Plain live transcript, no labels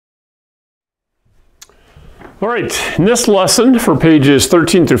All right, in this lesson for pages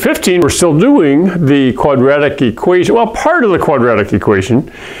 13 through 15, we're still doing the quadratic equation, well, part of the quadratic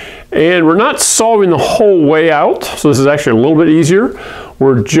equation, and we're not solving the whole way out, so this is actually a little bit easier.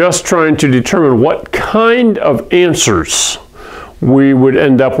 We're just trying to determine what kind of answers we would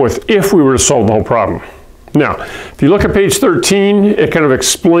end up with if we were to solve the whole problem. Now, if you look at page 13, it kind of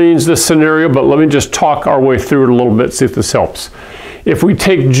explains this scenario, but let me just talk our way through it a little bit, see if this helps. If we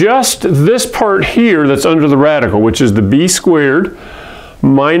take just this part here that's under the radical, which is the b squared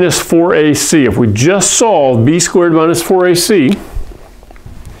minus 4ac, if we just solve b squared minus 4ac,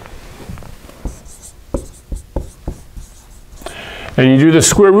 and you do the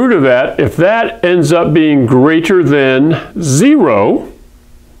square root of that, if that ends up being greater than 0,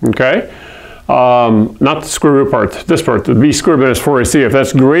 okay, not the square root part, this part, the b squared minus 4ac, if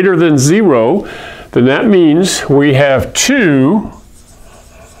that's greater than 0, then that means we have two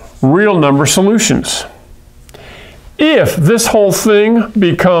real number solutions. If this whole thing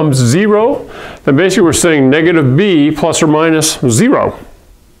becomes 0, then basically we're saying negative b plus or minus 0,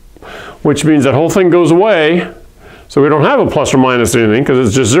 which means that whole thing goes away, so we don't have a plus or minus anything because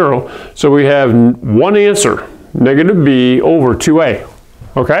it's just 0. So we have one answer, negative b over 2a.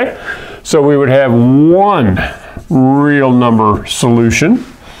 Okay? So we would have one real number solution.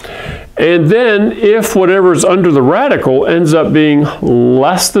 And then if whatever's under the radical ends up being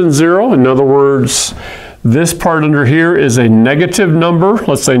less than 0, in other words, this part under here is a negative number,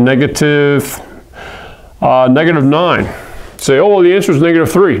 let's say negative 9. Say, oh, well, the answer is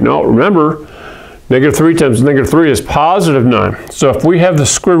negative 3. No, remember, negative 3 times negative 3 is positive 9. So if we have the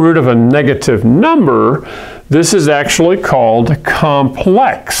square root of a negative number, this is actually called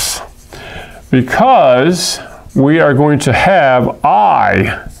complex, because we are going to have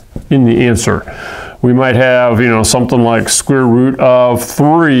I in the answer. We might have, you know, something like square root of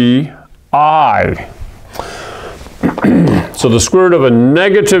 3i. So the square root of a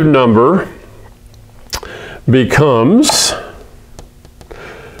negative number becomes,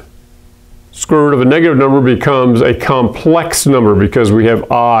 square root of a negative number becomes a complex number because we have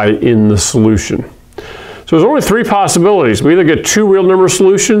I in the solution. So there's only three possibilities. We either get two real number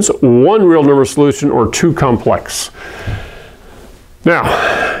solutions, one real number solution, or two complex.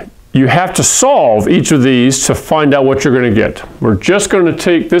 Now, you have to solve each of these to find out what you're going to get. We're just going to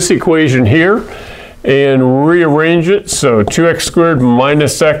take this equation here and rearrange it. So 2x squared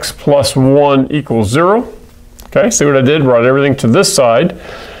minus x plus 1 equals 0. Okay, see what I did? Brought everything to this side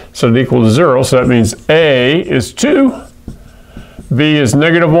so it equals 0. So that means a is 2, b is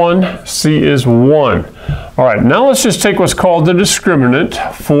negative 1, c is 1. All right, now let's just take what's called the discriminant,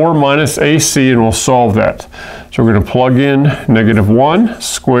 4 minus ac, and we'll solve that. So we're going to plug in negative 1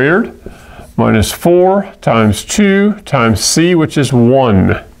 squared minus 4 times 2 times c, which is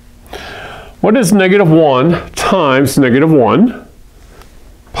 1. What is negative 1 times negative 1?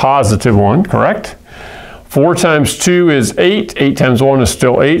 Positive 1, correct? 4 times 2 is 8. 8 times 1 is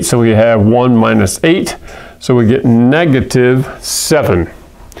still 8, so we have 1 minus 8. So we get negative 7.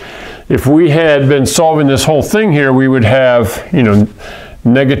 If we had been solving this whole thing here, we would have, you know,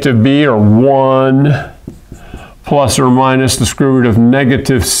 negative b, or 1 plus or minus the square root of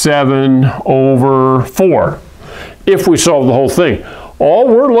negative 7 over 4, if we solve the whole thing. All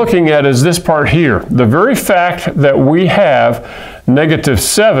we're looking at is this part here. The very fact that we have negative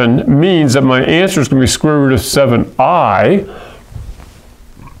 7 means that my answer is going to be square root of 7i.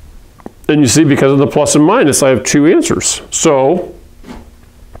 And you see, because of the plus and minus, I have two answers. So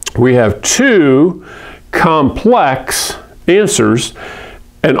we have two complex answers,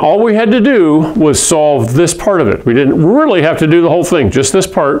 and all we had to do was solve this part of it. We didn't really have to do the whole thing, just this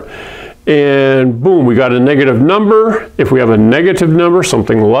part. And boom, we got a negative number. If we have a negative number,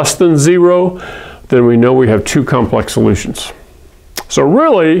 something less than 0, then we know we have two complex solutions. So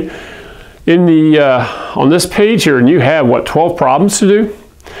really, in the on this page here, and you have, what, 12 problems to do?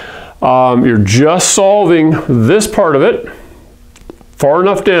 You're just solving this part of it far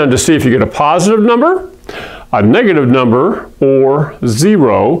enough down to see if you get a positive number, a negative number, or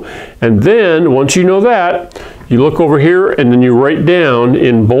 0. And then once you know that, you look over here and then you write down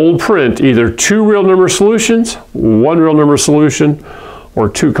in bold print either two real number solutions, one real number solution, or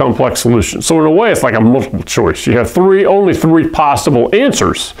two complex solutions. So in a way, it's like a multiple choice. You have only three possible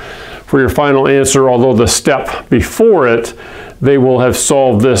answers for your final answer, although the step before it, they will have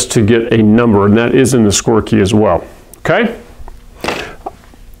solved this to get a number, and that is in the score key as well. Okay?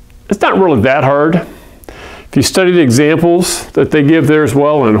 It's not really that hard. If you study the examples that they give there as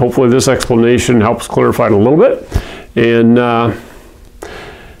well, and hopefully this explanation helps clarify it a little bit, and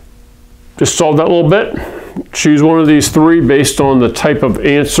just solve that a little bit. Choose one of these three based on the type of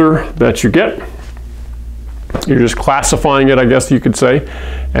answer that you get. You're just classifying it, I guess you could say,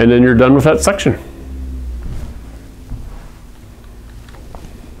 and then you're done with that section.